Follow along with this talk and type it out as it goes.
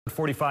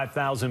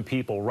45,000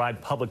 people ride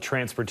public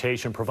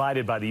transportation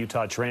provided by the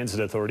Utah Transit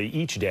Authority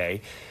each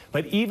day.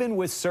 But even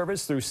with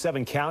service through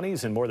 7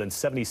 counties and more than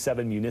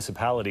 77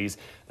 municipalities,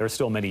 there are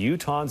still many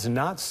Utahns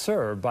not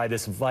served by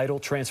this vital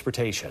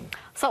transportation.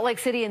 Salt Lake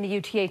City and the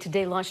UTA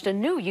today launched a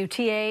new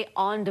UTA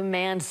On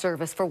Demand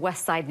service for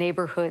Westside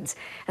neighborhoods.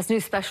 As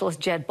news specialist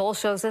Jed Bull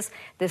shows us,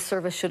 this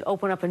service should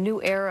open up a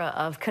new era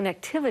of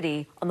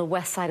connectivity on the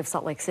west side of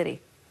Salt Lake City.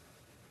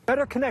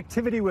 Better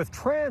connectivity with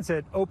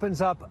transit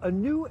opens up a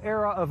new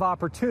era of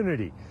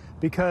opportunity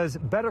because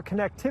better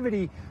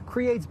connectivity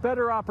creates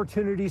better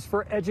opportunities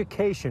for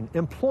education,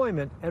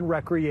 employment, and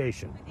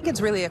recreation. I think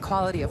it's really a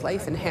quality of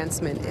life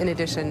enhancement in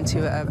addition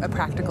to a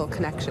practical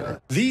connection.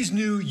 These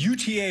new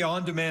UTA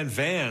On Demand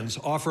vans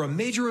offer a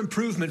major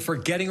improvement for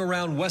getting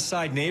around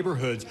Westside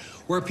neighborhoods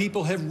where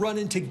people have run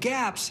into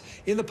gaps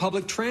in the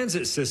public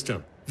transit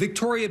system.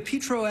 Victoria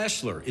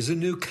Petro-Eschler is a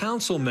new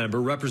council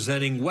member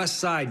representing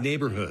Westside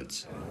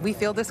neighborhoods. We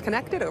feel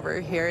disconnected over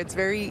here. It's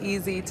very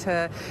easy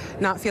to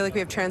not feel like we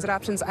have transit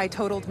options. I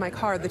totaled my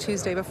car the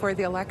Tuesday before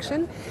the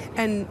election,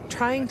 and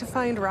trying to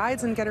find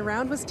rides and get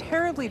around was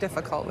terribly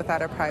difficult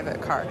without a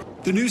private car.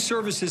 The new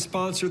service is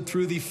sponsored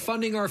through the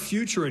Funding Our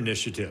Future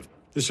initiative.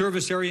 The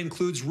service area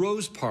includes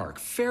Rose Park,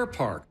 Fair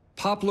Park,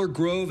 Poplar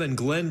Grove, and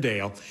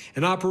Glendale,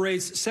 and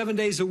operates 7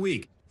 days a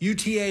week.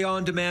 UTA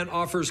On Demand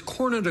offers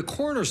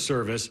corner-to-corner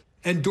service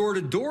and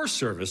door-to-door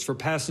service for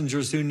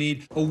passengers who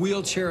need a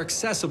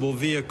wheelchair-accessible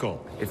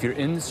vehicle. If you're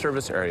in the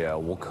service area,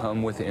 we'll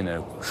come within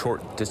a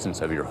short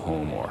distance of your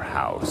home or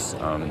house.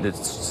 This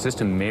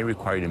system may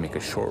require you to make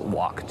a short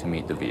walk to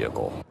meet the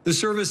vehicle. The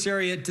service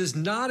area does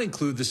not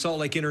include the Salt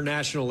Lake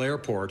International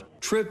Airport.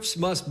 Trips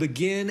must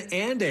begin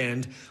and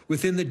end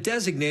within the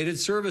designated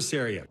service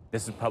area.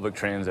 This is public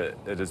transit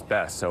at its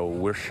best, so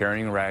we're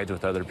sharing rides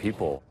with other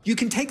people. You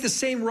can take the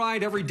same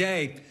ride every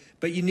day,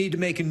 but you need to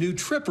make a new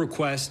trip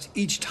request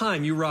each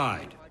time you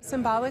ride.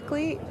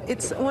 Symbolically,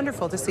 it's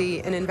wonderful to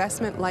see an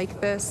investment like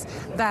this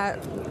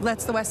that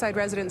lets the Westside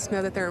residents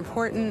know that they're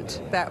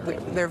important, that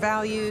they're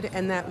valued,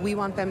 and that we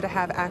want them to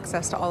have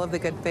access to all of the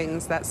good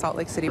things that Salt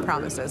Lake City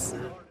promises.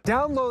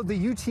 Download the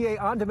UTA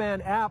On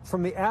Demand app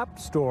from the App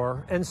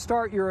Store and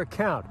start your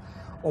account.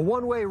 A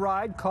one-way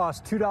ride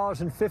costs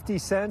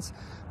 $2.50.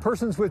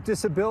 Persons with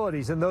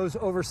disabilities and those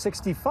over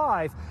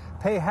 65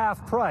 pay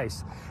half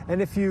price.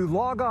 And if you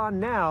log on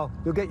now,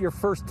 you'll get your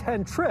first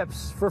 10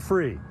 trips for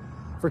free.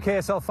 For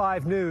KSL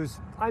 5 News,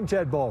 I'm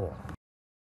Jed Bull.